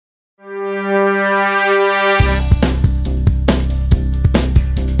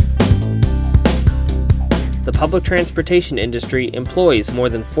public transportation industry employs more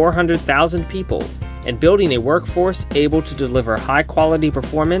than 400,000 people, and building a workforce able to deliver high-quality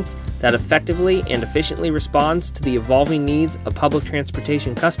performance that effectively and efficiently responds to the evolving needs of public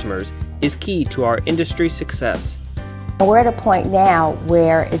transportation customers is key to our industry's success. We're at a point now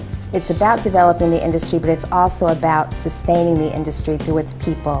where it's about developing the industry, but it's also about sustaining the industry through its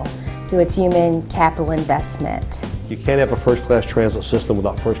people, through its human capital investment. You can't have a first-class transit system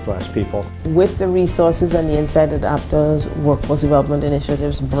without first-class people. With the resources and the insight that APTA's workforce development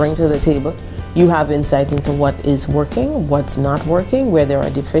initiatives bring to the table, you have insight into what is working, what's not working, where there are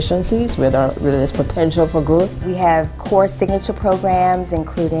deficiencies, where there's potential for growth. We have core signature programs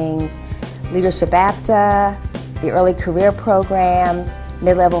including Leadership APTA, the Early Career Program,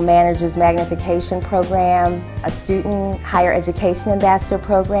 Mid-Level Managers Magnification Program, a Student Higher Education Ambassador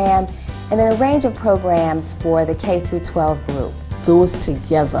Program, and then a range of programs for the K through 12 group. Those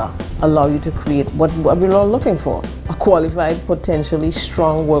together allow you to create what we're all looking for, a qualified, potentially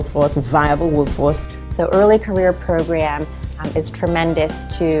strong workforce, viable workforce. So Early Career Program is tremendous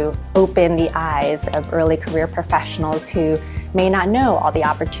to open the eyes of early career professionals who may not know all the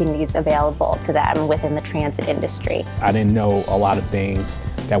opportunities available to them within the transit industry. I didn't know a lot of things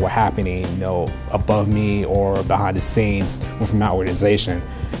that were happening, above me or behind the scenes within my organization.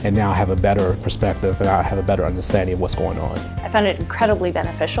 And now I have a better perspective and I have a better understanding of what's going on. I found it incredibly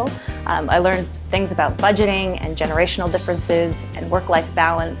beneficial. I learned things about budgeting and generational differences and work-life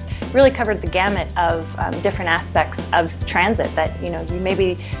balance. Really covered the gamut of different aspects of transit that you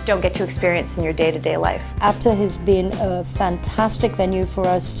maybe don't get to experience in your day-to-day life. APTA has been a fantastic venue for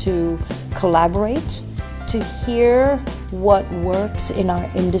us to collaborate, to hear what works in our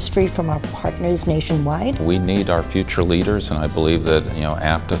industry from our partners nationwide. We need our future leaders, and I believe that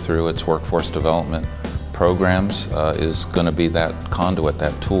APTA, through its workforce development programs, is going to be that conduit,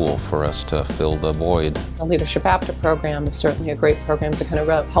 that tool for us to fill the void. The Leadership APTA program is certainly a great program to kind of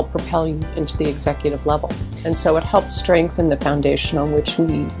help propel you into the executive level. And so it helps strengthen the foundation on which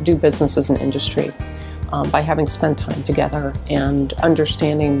we do business as an industry by having spent time together and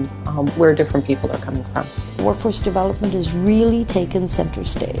understanding where different people are coming from. Workforce development has really taken center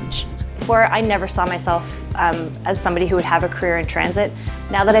stage. Before, I never saw myself as somebody who would have a career in transit.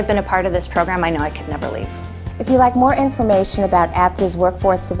 Now that I've been a part of this program, I know I could never leave. If you'd like more information about APTA's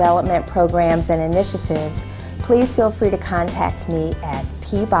workforce development programs and initiatives, please feel free to contact me at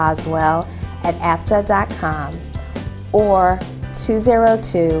pboswell@apta.com or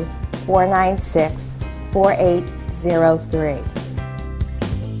 202-496-4803.